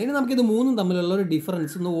പറയുന്നത്. ഇനി നമുക്കിത് മൂന്നും തമ്മിലുള്ള ഒരു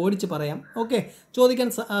ഡിഫറൻസ് ഒന്ന് ഓടിച്ച് പറയാം. ഓക്കെ, ചോദിക്കാൻ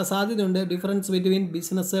സാധ്യതയുണ്ട്, difference between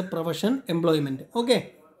business, profession, employment. Okay,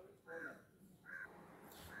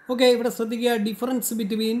 ഇവിടെ ശ്രദ്ധിക്കുക, difference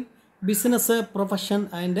between business, profession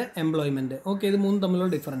and employment. Okay, ഇത് മൂന്നും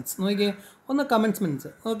തമ്മിലുള്ള ഡിഫറൻസ് നോക്കിയേ. ഒന്ന് കമൻസ്മെൻറ്റ്സ്.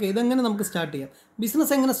 ഓക്കെ, ഇതെങ്ങനെ നമുക്ക് സ്റ്റാർട്ട് ചെയ്യാം,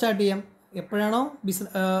 ബിസിനസ് എങ്ങനെ സ്റ്റാർട്ട് ചെയ്യാം, എപ്പോഴാണോ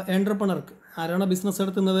എൻ്റർപ്രണർക്ക് ആരാണോ ബിസിനസ്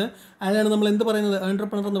എടുത്തുന്നത് അയാളാണ് നമ്മൾ എന്ത് പറയുന്നത്,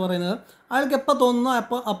 എൻ്റർപ്രണർ എന്ന് പറയുന്നത്. അയാൾക്ക് എപ്പോൾ തോന്നുന്നോ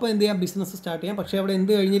അപ്പോൾ എന്ത് ചെയ്യാം, ബിസിനസ് സ്റ്റാർട്ട് ചെയ്യാം. പക്ഷേ അവിടെ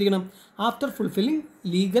എന്ത് കഴിഞ്ഞിരിക്കണം, after fulfilling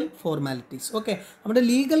legal formalities. Okay, അവിടെ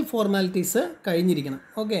ലീഗൽ ഫോർമാലിറ്റീസ് കഴിഞ്ഞിരിക്കണം.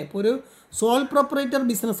 ഓക്കെ, ഇപ്പോൾ ഒരു സോൾ പ്രൊപ്പറേറ്റർ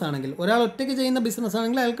ബിസിനസ് ആണെങ്കിൽ, ഒരാൾ ഒറ്റയ്ക്ക് ചെയ്യുന്ന ബിസിനസ്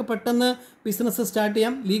ആണെങ്കിൽ അയാൾക്ക് പെട്ടെന്ന് ബിസിനസ് സ്റ്റാർട്ട്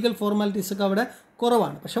ചെയ്യാം. ലീഗൽ ഫോർമാലിറ്റീസൊക്കെ അവിടെ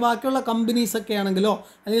കുറവാണ്. പക്ഷേ ബാക്കിയുള്ള കമ്പനീസൊക്കെ ആണെങ്കിലോ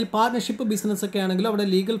അല്ലെങ്കിൽ പാർട്ട്ണർഷിപ്പ് ബിസിനസ്സൊക്കെ ആണെങ്കിലോ അവിടെ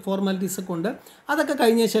ലീഗൽ ഫോർമാലിറ്റീസൊക്കെ ഉണ്ട്. അതൊക്കെ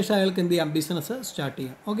കഴിഞ്ഞ ശേഷം അയാൾക്ക് എന്ത് ചെയ്യാം, ബിസിനസ് സ്റ്റാർട്ട്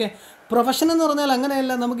ചെയ്യാം. ഓക്കെ, പ്രൊഫഷൻ എന്ന് പറഞ്ഞാൽ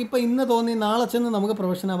അങ്ങനെയല്ല, നമുക്കിപ്പോൾ ഇന്ന് തോന്നി നാളെ ചെന്ന് നമുക്ക്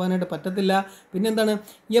പ്രൊഫഷൻ ആവാനായിട്ട് പറ്റത്തില്ല. പിന്നെന്താണ്,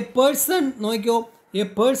 എ പേഴ്സൺ നോക്കിയോ, A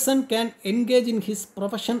person can engage in his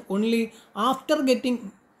profession only after getting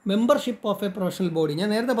membership of A professional body. ഞാൻ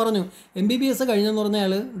നേരത്തെ പറഞ്ഞു MBBS കഴിഞ്ഞെന്ന് പറഞ്ഞാൽ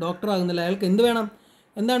അയാൾ ഡോക്ടർ ആകുന്നില്ല. അയാൾക്ക് എന്ത് വേണം,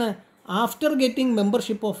 എന്താണ്, after getting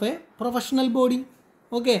membership of A professional body.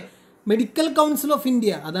 Okay, medical council of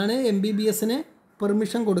India അതാണ് MBBSന്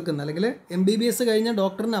പെർമിഷൻ കൊടുക്കുന്നത്, അല്ലെങ്കിൽ MBBS കഴിഞ്ഞ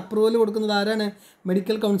ഡോക്ടറിന് അപ്രൂവൽ കൊടുക്കുന്നത് ആരാണ്,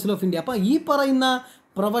 മെഡിക്കൽ കൗൺസിൽ ഓഫ് ഇന്ത്യ. അപ്പോൾ ഈ പറയുന്ന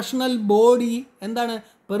പ്രൊഫഷണൽ ബോഡി എന്താണ്,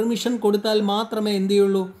 പെർമിഷൻ കൊടുത്താൽ മാത്രമേ എന്ത്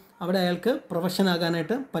ചെയ്യുള്ളൂ, അവിടെ അയാൾക്ക് പ്രൊഫഷൻ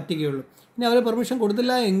ആകാനായിട്ട് പറ്റുകയുള്ളൂ. ഇനി അവർ പെർമിഷൻ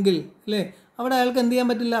കൊടുത്തില്ല എങ്കിൽ അല്ലേ, അവിടെ അയാൾക്ക് എന്ത് ചെയ്യാൻ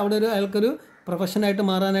പറ്റില്ല, അവിടെ അയാൾക്കൊരു പ്രൊഫഷനായിട്ട്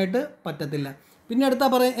മാറാനായിട്ട് പറ്റത്തില്ല. പിന്നെ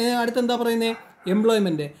അടുത്തെന്താ പറയുന്നത്,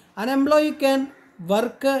 എംപ്ലോയ്മെൻറ്റ്. അൻ employee can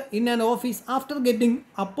work in an office after getting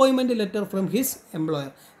appointment letter from his employer.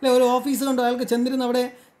 അല്ലെ, ഒരു ഓഫീസ് കണ്ടോ, അയാൾക്ക് ചെന്നിരുന്ന് അവിടെ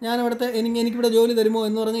എനിക്കിവിടെ ജോലി തരുമോ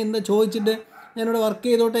എന്ന് പറഞ്ഞ് എന്താ ചോദിച്ചിട്ട് ഞാനിവിടെ വർക്ക്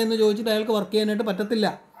ചെയ്തോട്ടെ എന്ന് ചോദിച്ചിട്ട് അയാൾക്ക് വർക്ക് ചെയ്യാനായിട്ട് പറ്റത്തില്ല.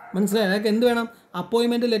 മനസ്സിലായി? അയാൾക്ക് എന്ത് വേണം,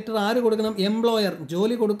 അപ്പോയിൻമെൻറ്റ് ലെറ്റർ ആര് കൊടുക്കണം, എംപ്ലോയർ.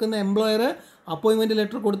 ജോലി കൊടുക്കുന്ന എംപ്ലോയർ അപ്പോയിൻമെൻറ്റ്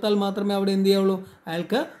ലെറ്റർ കൊടുത്താൽ മാത്രമേ അവിടെ എന്ത് ചെയ്യുള്ളൂ,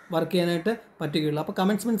 അയാൾക്ക് വർക്ക് ചെയ്യാനായിട്ട് പറ്റുകയുള്ളൂ. അപ്പോൾ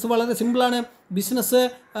കമൻസ്മെൻറ്റ്സ് വളരെ സിമ്പിളാണ്. ബിസിനസ്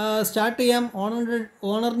സ്റ്റാർട്ട് ചെയ്യാം,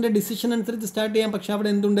 ഓണറിൻ്റെ ഡിസിഷൻ അനുസരിച്ച് സ്റ്റാർട്ട് ചെയ്യാം. പക്ഷേ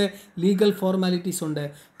അവിടെ എന്തുണ്ട്, ലീഗൽ ഫോർമാലിറ്റീസ് ഉണ്ട്.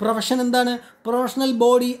 പ്രൊഫഷൻ എന്താണ്, പ്രൊഫഷണൽ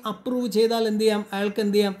ബോഡി അപ്രൂവ് ചെയ്താൽ എന്ത് ചെയ്യാം, അയാൾക്ക്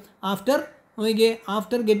എന്ത് ചെയ്യാം,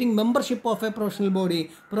 after getting membership of A professional body.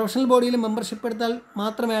 Professional ബോഡിയിൽ മെമ്പർഷിപ്പ് എടുത്താൽ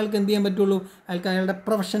മാത്രമേ അയാൾക്ക് എന്ത് ചെയ്യാൻ പറ്റുള്ളൂ, അയാൾക്ക് അയാളുടെ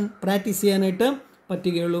പ്രൊഫഷൻ പ്രാക്ടീസ് ചെയ്യാനായിട്ട്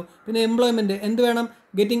പറ്റുകയുള്ളൂ. പിന്നെ എംപ്ലോയ്മെൻറ്റ് എന്ത് വേണം,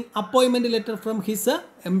 getting appointment letter from his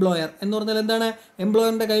employer എന്ന് പറഞ്ഞാൽ എന്താണ്,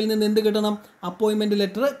 എംപ്ലോയറിൻ്റെ കയ്യിൽ നിന്ന് എന്ത് കിട്ടണം, അപ്പോയിൻമെൻറ്റ്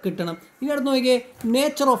ലെറ്റർ കിട്ടണം. ഇനി അടുത്ത് നോക്കിയേ,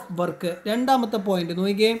 നേച്ചർ ഓഫ് വർക്ക്. രണ്ടാമത്തെ പോയിന്റ്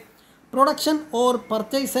നോക്കിയേ, production or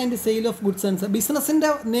purchase and sale of goods and services.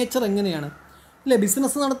 ബിസിനസ്സിൻ്റെ നേച്ചർ എങ്ങനെയാണ് അല്ലേ,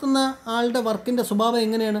 ബിസിനസ് നടത്തുന്ന ആളുടെ വർക്കിൻ്റെ സ്വഭാവം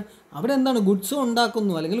എങ്ങനെയാണ്, അവിടെ എന്താണ്, ഗുഡ്സ്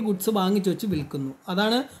ഉണ്ടാക്കുന്നു അല്ലെങ്കിൽ ഗുഡ്സ് വാങ്ങിച്ചു വെച്ച് വിൽക്കുന്നു,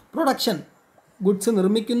 അതാണ് പ്രൊഡക്ഷൻ. ഗുഡ്സ്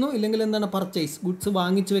നിർമ്മിക്കുന്നു, ഇല്ലെങ്കിൽ എന്താണ്, പർച്ചേസ്, ഗുഡ്സ്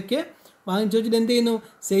വാങ്ങിച്ചു വെച്ചിട്ട് എന്ത് ചെയ്യുന്നു,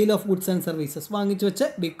 sale of goods and services, വാങ്ങിച്ചു വെച്ച്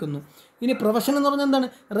വിൽക്കുന്നു. ഇനി പ്രൊഫഷൻ എന്ന് പറഞ്ഞാൽ എന്താണ്,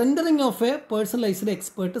 rendering of A personalised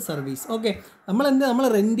expert service. Okay, നമ്മൾ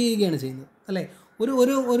റെൻറ്റ് ചെയ്യുകയാണ് ചെയ്യുന്നത് അല്ലേ,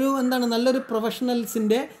 ഒരു എന്താണ്, നല്ലൊരു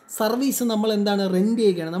പ്രൊഫഷണൽസിൻ്റെ സർവീസ് നമ്മൾ എന്താണ്, റെൻറ്റ്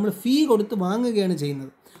ചെയ്യുകയാണ്, നമ്മൾ ഫീ കൊടുത്ത് വാങ്ങുകയാണ്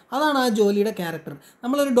ചെയ്യുന്നത്. അതാണ് ആ ജോലിയുടെ ക്യാരക്ടർ.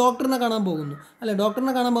 നമ്മളൊരു ഡോക്ടറിനെ കാണാൻ പോകുന്നു അല്ലേ,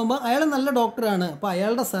 ഡോക്ടറിനെ കാണാൻ പോകുമ്പോൾ അയാൾ നല്ല ഡോക്ടറാണ്, അപ്പോൾ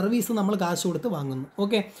അയാളുടെ സർവീസ് നമ്മൾ കാശ് കൊടുത്ത് വാങ്ങുന്നു.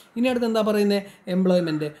 ഓക്കെ, ഇനി അടുത്ത് എന്താ പറയുന്നത്,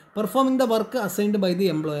 employment. Performing the work assigned by the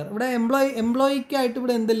employer. ഇവിടെ എംപ്ലോയിക്കായിട്ട്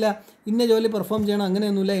ഇവിടെ എന്തില്ല, ഇന്ന ജോലി പെർഫോം ചെയ്യണം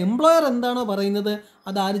അങ്ങനെയൊന്നുമില്ല. എംപ്ലോയർ എന്താണോ പറയുന്നത്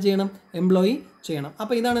അത് ആര് ചെയ്യണം, എംപ്ലോയി ചെയ്യണം.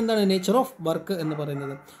 അപ്പോൾ ഇതാണ് എന്താണ്, നേച്ചർ ഓഫ് വർക്ക് എന്ന്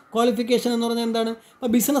പറയുന്നത്. ക്വാളിഫിക്കേഷൻ എന്ന് പറഞ്ഞാൽ എന്താണ്,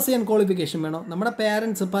 ഇപ്പോൾ ബിസിനസ് ചെയ്യാൻ ക്വാളിഫിക്കേഷൻ വേണം. നമ്മുടെ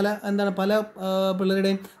പേരൻസ് പല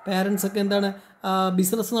പിള്ളേരുടെയും പേരൻസൊക്കെ എന്താണ്,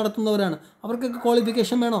 ബിസിനസ് നടത്തുന്നവരാണ്. അവർക്കൊക്കെ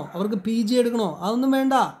ക്വാളിഫിക്കേഷൻ വേണോ, അവർക്ക് PG എടുക്കണോ, അതൊന്നും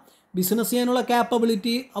വേണ്ട. ബിസിനസ് ചെയ്യാനുള്ള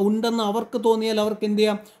ക്യാപ്പബിലിറ്റി ഉണ്ടെന്ന് അവർക്ക് തോന്നിയാൽ അവർക്ക് എന്ത്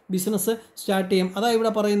ചെയ്യാം, ബിസിനസ് സ്റ്റാർട്ട് ചെയ്യാം. അതാ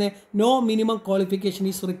ഇവിടെ പറയുന്നത്, no minimum qualification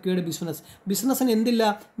is required ബിസിനസ്സിന് എന്തില്ല,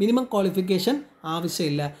 മിനിമം ക്വാളിഫിക്കേഷൻ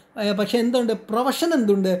ആവശ്യമില്ല. പക്ഷേ എന്തുണ്ട്, പ്രൊഫഷൻ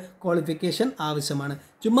എന്തുണ്ട്, ക്വാളിഫിക്കേഷൻ ആവശ്യമാണ്.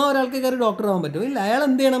 ചുമ്മാ ഒരാൾക്ക് കയറി ഡോക്ടർ ആവാൻ പറ്റുമോ, ഇല്ല. അയാൾ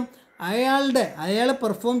എന്ത് ചെയ്യണം, അയാൾ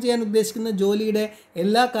പെർഫോം ചെയ്യാൻ ഉദ്ദേശിക്കുന്ന ജോലിയുടെ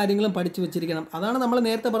എല്ലാ കാര്യങ്ങളും പഠിച്ചു വെച്ചിരിക്കണം. അതാണ് നമ്മൾ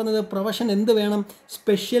നേരത്തെ പറഞ്ഞത്, പ്രൊഫഷൻ എന്ത് വേണം,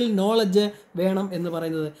 സ്പെഷ്യൽ നോളജ് വേണം എന്ന്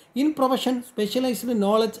പറയുന്നത്. In profession specialised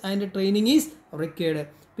knowledge and training is required.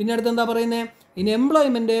 പിന്നെ അടുത്ത് എന്താ പറയുന്നത്, in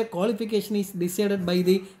employment qualification is decided by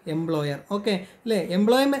the employer. Okay അല്ലേ,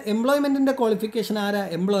 എംപ്ലോയ്മെൻറ്റിൻ്റെ ക്വാളിഫിക്കേഷൻ ആരാ,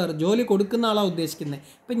 എംപ്ലോയർ, ജോലി കൊടുക്കുന്ന ആളാണ് ഉദ്ദേശിക്കുന്നത്.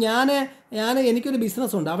 ഇപ്പം എനിക്കൊരു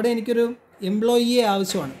ബിസിനസ് ഉണ്ട്, അവിടെ എനിക്കൊരു എംപ്ലോയിയെ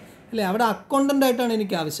ആവശ്യമാണ് അല്ലേ, അവിടെ അക്കൗണ്ടൻ്റ് ആയിട്ടാണ്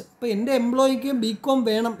എനിക്ക് ആവശ്യം. അപ്പോൾ എൻ്റെ എംപ്ലോയിക്ക് BCom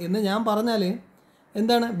വേണം എന്ന് ഞാൻ പറഞ്ഞാൽ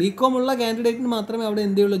എന്താണ്, BCom ഉള്ള കാൻഡിഡേറ്റിന് മാത്രമേ അവിടെ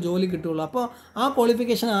എന്ത് ചെയ്യുള്ളൂ, ജോലി കിട്ടുകയുള്ളൂ. അപ്പോൾ ആ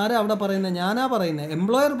ക്വാളിഫിക്കേഷൻ ആരാ അവിടെ പറയുന്നത്, ഞാനാ പറയുന്നത്,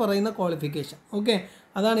 എംപ്ലോയർ പറയുന്ന ക്വാളിഫിക്കേഷൻ. ഓക്കെ,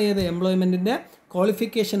 അതാണ് ഏത്, എംപ്ലോയ്മെൻറ്റിൻ്റെ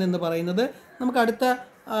ക്വാളിഫിക്കേഷൻ എന്ന് പറയുന്നത്. നമുക്ക് അടുത്ത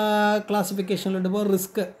ക്ലാസിഫിക്കേഷനിലുണ്ട്. ഇപ്പോൾ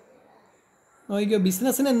റിസ്ക് നോക്കിയോ,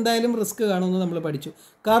 ബിസിനസ്സിന് എന്തായാലും റിസ്ക് കാണുമെന്ന് നമ്മൾ പഠിച്ചു.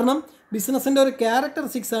 കാരണം ബിസിനസ്സിൻ്റെ ഒരു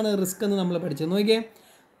ക്യാരക്ടറിസ്റ്റിക്സ് ആണ് റിസ്ക് എന്ന് നമ്മൾ പഠിച്ചത്. നോക്കിയേ,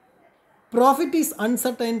 profit is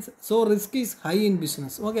uncertain, so risk is high in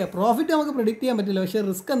business. Okay, profit നമുക്ക് പ്രെഡിക്റ്റ് ചെയ്യാൻ പറ്റില്ല, പക്ഷേ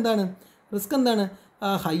റിസ്ക് എന്താണ്,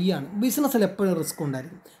 ഹൈ ആണ്. ബിസിനസ്സിൽ എപ്പോഴും റിസ്ക്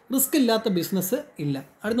ഉണ്ടായിരിക്കും. റിസ്ക് ഇല്ലാത്ത ബിസിനസ് ഇല്ല.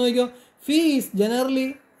 അടുത്ത് നോക്കിയോ, ഫീ is generally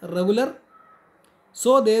regular,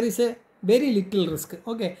 so there is A very little risk.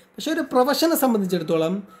 Okay, പക്ഷേ ഒരു പ്രൊഫഷനെ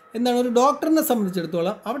സംബന്ധിച്ചിടത്തോളം എന്താണ്, ഒരു ഡോക്ടറിനെ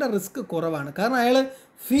സംബന്ധിച്ചിടത്തോളം അവിടെ റിസ്ക് കുറവാണ്. കാരണം അയാൾ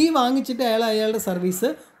ഫീ വാങ്ങിച്ചിട്ട് അയാളുടെ സർവീസ്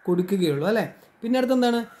കൊടുക്കുകയുള്ളൂ അല്ലേ. പിന്നെ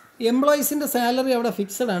അടുത്തെന്താണ്, എംപ്ലോയീസിൻ്റെ സാലറി അവിടെ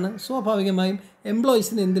ഫിക്സഡ് ആണ്. സ്വാഭാവികമായും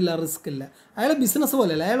എംപ്ലോയീസിന് എന്തില്ല, റിസ്ക് ഇല്ല. അയാൾ ബിസിനസ്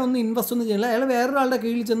പോലെയല്ല, അയാളൊന്നും ഇൻവെസ്റ്റ് ഒന്നും ചെയ്യില്ല, അയാൾ വേറൊരാളുടെ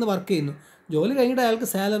കീഴിൽ ചെന്ന് വർക്ക് ചെയ്യുന്നു. ജോലി കഴിഞ്ഞിട്ട് അയാൾക്ക്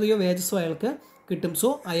സാലറിയോ വേജസോ അയാൾക്ക് കിട്ടും. സോ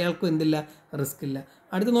അയാൾക്കും എന്തില്ല, റിസ്ക് ഇല്ല.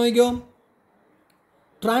 അടുത്ത് നോക്കിക്കോ,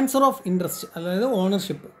 ട്രാൻസ്ഫർ ഓഫ് ഇൻട്രസ്റ്റ്, അതായത്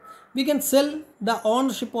ownership. We can sell the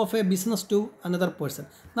ownership of A business to another person.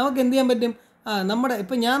 നമുക്ക് എന്ത് ചെയ്യാൻ പറ്റും, നമ്മുടെ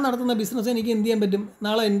ഇപ്പം ഞാൻ നടത്തുന്ന ബിസിനസ് എനിക്ക് എന്ത് ചെയ്യാൻ പറ്റും,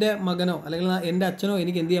 നാളെ എൻ്റെ മകനോ അല്ലെങ്കിൽ എൻ്റെ അച്ഛനോ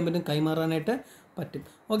എനിക്ക് എന്ത് ചെയ്യാൻ പറ്റും, കൈമാറാനായിട്ട് പറ്റും.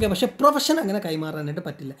 ഓക്കെ, പക്ഷേ പ്രൊഫഷൻ അങ്ങനെ കൈമാറാനായിട്ട്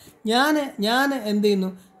പറ്റില്ല. ഞാൻ എന്ത് ചെയ്യുന്നു,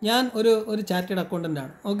 ഞാൻ ഒരു ചാർട്ടേഡ്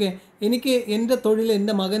അക്കൗണ്ടൻ്റാണ്. ഓക്കെ, എനിക്ക് എൻ്റെ തൊഴിൽ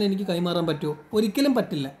എൻ്റെ മകൻ എനിക്ക് കൈമാറാൻ പറ്റുമോ? ഒരിക്കലും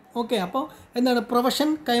പറ്റില്ല. ഓക്കെ, അപ്പോൾ എന്താണ്, പ്രൊഫഷൻ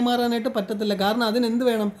കൈമാറാനായിട്ട് പറ്റത്തില്ല. കാരണം അതിനെന്ത്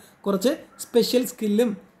വേണം, കുറച്ച് സ്പെഷ്യൽ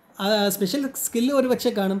സ്കില്ല് ഒരു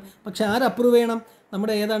പക്ഷേ കാണും. പക്ഷേ ആര് അപ്രൂവ് ചെയ്യണം,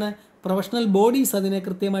 നമ്മുടെ ഏതാണ് പ്രൊഫഷണൽ ബോഡീസ് അതിനെ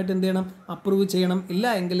കൃത്യമായിട്ട് എന്ത് ചെയ്യണം, അപ്രൂവ് ചെയ്യണം. ഇല്ല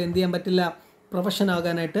എങ്കിൽ എന്ത് ചെയ്യാൻ പറ്റില്ല, പ്രൊഫഷൻ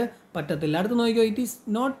ആകാനായിട്ട് പറ്റത്തില്ല. അടുത്ത് നോക്കിയോ, it is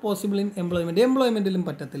not possible in എംപ്ലോയ്മെൻറ്റിലും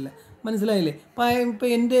പറ്റത്തില്ല. മനസ്സിലായില്ലേ? ഇപ്പോൾ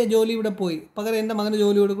എൻ്റെ ജോലി ഇവിടെ പോയി, പകരം എൻ്റെ മകന്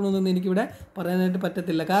ജോലി കൊടുക്കണമെന്നൊന്നും എനിക്കിവിടെ പറയാനായിട്ട്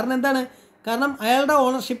പറ്റത്തില്ല. കാരണം എന്താണ്, കാരണം അയാളുടെ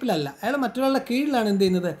ഓണർഷിപ്പിലല്ല, അയാൾ മറ്റൊരാളുടെ കീഴിലാണ് എന്ത്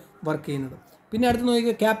ചെയ്യുന്നത്, വർക്ക് ചെയ്യുന്നത്. പിന്നെ അടുത്ത്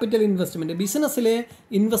നോക്കിയാൽ ക്യാപിറ്റൽ ഇൻവെസ്റ്റ്മെൻറ്റ്. ബിസിനസ്സിലെ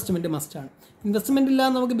ഇൻവെസ്റ്റ്മെൻറ്റ് മസ്റ്റാണ്. ഇൻവെസ്റ്റ്മെൻറ്റ്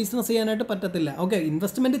ഇല്ലാതെ നമുക്ക് ബിസിനസ് ചെയ്യാനായിട്ട് പറ്റത്തില്ല. ഓക്കെ,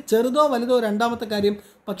 ഇൻവെസ്റ്റ്മെൻറ്റ് ചെറുതോ വലുതോ രണ്ടാമത്തെ കാര്യം,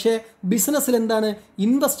 പക്ഷേ ബിസിനസ്സിൽ എന്താണ്,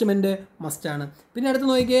 ഇൻവെസ്റ്റ്മെൻറ്റ് മസ്റ്റാണ്. പിന്നെ അടുത്ത്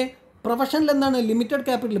നോക്കിയേ, പ്രൊഫഷനിൽ എന്താണ്, ലിമിറ്റഡ്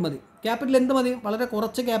ക്യാപിറ്റൽ മതി. ക്യാപിറ്റൽ എന്ത് മതി, വളരെ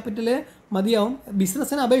കുറച്ച് ക്യാപിറ്റൽ മതിയാവും.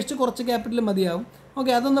 ബിസിനസ്സിനെ അപേക്ഷിച്ച് കുറച്ച് ക്യാപിറ്റൽ മതിയാവും.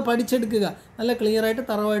 ഓക്കെ, അതൊന്ന് പഠിച്ചെടുക്കുക, നല്ല ക്ലിയറായിട്ട്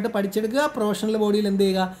തറവായിട്ട് പഠിച്ചെടുക്കുക. പ്രൊഫഷണൽ ബോഡിയിൽ എന്ത്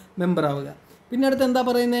ചെയ്യുക, മെമ്പർ ആവുക. പിന്നെ അടുത്ത് എന്താ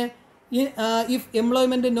പറയുന്നത്, if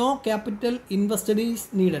employment no capital invested is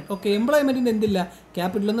needed. Okay, എംപ്ലോയ്മെൻറ്റിന് എന്തില്ല,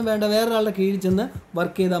 ക്യാപിറ്റലൊന്നും വേണ്ട, വേറൊരാളുടെ കീഴിൽ ചെന്ന്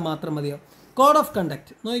വർക്ക് ചെയ്താൽ മാത്രം മതിയോ. കോഡ് ഓഫ്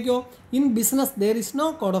കണ്ടക്ട് നോക്കിക്കോ, in business there is no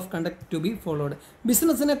code of conduct to be followed.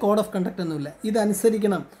 ബിസിനസ്സിന് കോഡ് ഓഫ് കണ്ടക്ട് ഒന്നുമില്ല,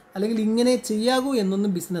 ഇതനുസരിക്കണം അല്ലെങ്കിൽ ഇങ്ങനെ ചെയ്യാകൂ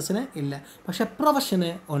എന്നൊന്നും ബിസിനസ്സിന് ഇല്ല. പക്ഷേ പ്രൊഫഷന്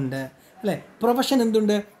ഉണ്ട് അല്ലേ. പ്രൊഫഷൻ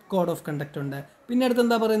എന്തുണ്ട്, കോഡ് ഓഫ് കണ്ടക്ട് ഉണ്ട്. പിന്നെ അടുത്ത്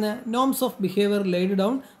എന്താ പറയുന്നത്, norms of behaviour laid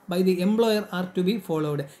down by the employer R to be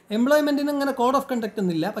followed. എംപ്ലോയ്മെൻറ്റിന് അങ്ങനെ കോഡ് ഓഫ് കണ്ടക്ട്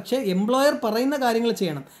ഒന്നുമില്ല, പക്ഷേ എംപ്ലോയർ പറയുന്ന കാര്യങ്ങൾ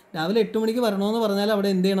ചെയ്യണം. രാവിലെ 8 മണിക്ക് വരണമെന്ന് പറഞ്ഞാൽ അവിടെ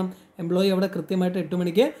എന്ത് ചെയ്യണം, എംപ്ലോയി അവിടെ കൃത്യമായിട്ട് 8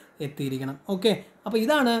 മണിക്ക് എത്തിയിരിക്കണം. ഓക്കെ, അപ്പോൾ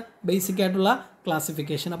ഇതാണ് ബേസിക് ആയിട്ടുള്ള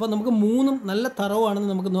ക്ലാസിഫിക്കേഷൻ. അപ്പോൾ നമുക്ക് മൂന്നും നല്ല തറവാണെന്ന്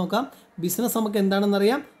നമുക്ക് നോക്കാം. ബിസിനസ് നമുക്ക്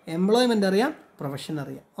എന്താണെന്നറിയാം, എംപ്ലോയ്മെൻ്റ് അറിയാം, പ്രൊഫഷൻ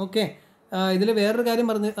അറിയാം. ഓക്കെ, ഇതിൽ വേറൊരു കാര്യം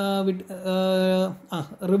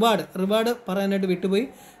റിവാർഡ് പറയാനായിട്ട് വിട്ടുപോയി.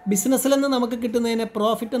 ബിസിനസ്സിൽ നിന്ന് നമുക്ക് കിട്ടുന്നതിനെ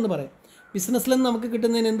പ്രോഫിറ്റ് എന്ന് പറയും. ബിസിനസ്സിൽ നിന്ന് നമുക്ക്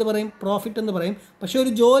കിട്ടുന്നതിന് എന്ത് പറയും, പ്രോഫിറ്റ് എന്ന് പറയും. പക്ഷേ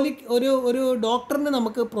ഒരു ഡോക്ടറിന്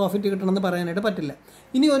നമുക്ക് പ്രോഫിറ്റ് കിട്ടണമെന്ന് പറയാനായിട്ട് പറ്റില്ല.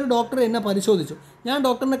 ഇനി ഒരു ഡോക്ടർ എന്നെ പരിശോധിച്ചു, ഞാൻ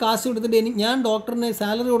ഡോക്ടറിന് കാശ് കൊടുത്തിട്ട് ഞാൻ ഡോക്ടറിന്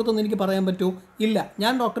സാലറി കൊടുത്തെന്ന് എനിക്ക് പറയാൻ പറ്റുമോ? ഇല്ല.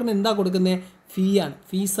 ഞാൻ ഡോക്ടറിന് എന്താ കൊടുക്കുന്നത്,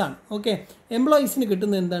 ഫീസാണ്. ഓക്കെ, എംപ്ലോയീസിന്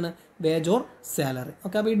കിട്ടുന്നത് എന്താണ്, വേജ് ഓർ സാലറി.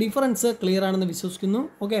 ഓക്കെ, അപ്പോൾ ഈ ഡിഫറൻസ് ക്ലിയർ ആണെന്ന് വിശ്വസിക്കുന്നു.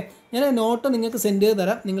 ഓക്കെ, ഞാൻ നോട്ട് നിങ്ങൾക്ക് സെൻഡ് ചെയ്ത്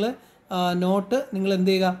തരാം. നോട്ട് നിങ്ങൾ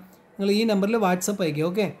എന്ത് ചെയ്യുക, നിങ്ങൾ ഈ നമ്പറിൽ വാട്സപ്പ് അയക്കുക.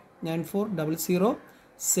 ഓക്കെ,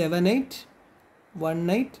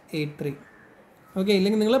 9400781883. ഓക്കെ,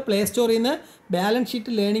 ഇല്ലെങ്കിൽ നിങ്ങൾ പ്ലേ സ്റ്റോറിൽ നിന്ന് ബാലൻസ്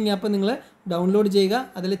ഷീറ്റ് ലേണിംഗ് ആപ്പ് നിങ്ങൾ ഡൗൺലോഡ് ചെയ്യുക,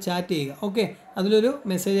 അതിൽ ചാറ്റ് ചെയ്യുക. ഓക്കെ, അതിലൊരു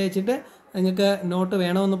മെസ്സേജ് അയച്ചിട്ട് നിങ്ങൾക്ക് നോട്ട്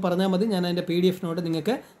വേണമെന്ന് പറഞ്ഞാൽ മതി. ഞാൻ അതിൻ്റെ PDF നോട്ട്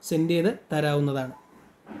നിങ്ങൾക്ക് സെൻഡ് ചെയ്ത് തരാവുന്നതാണ്.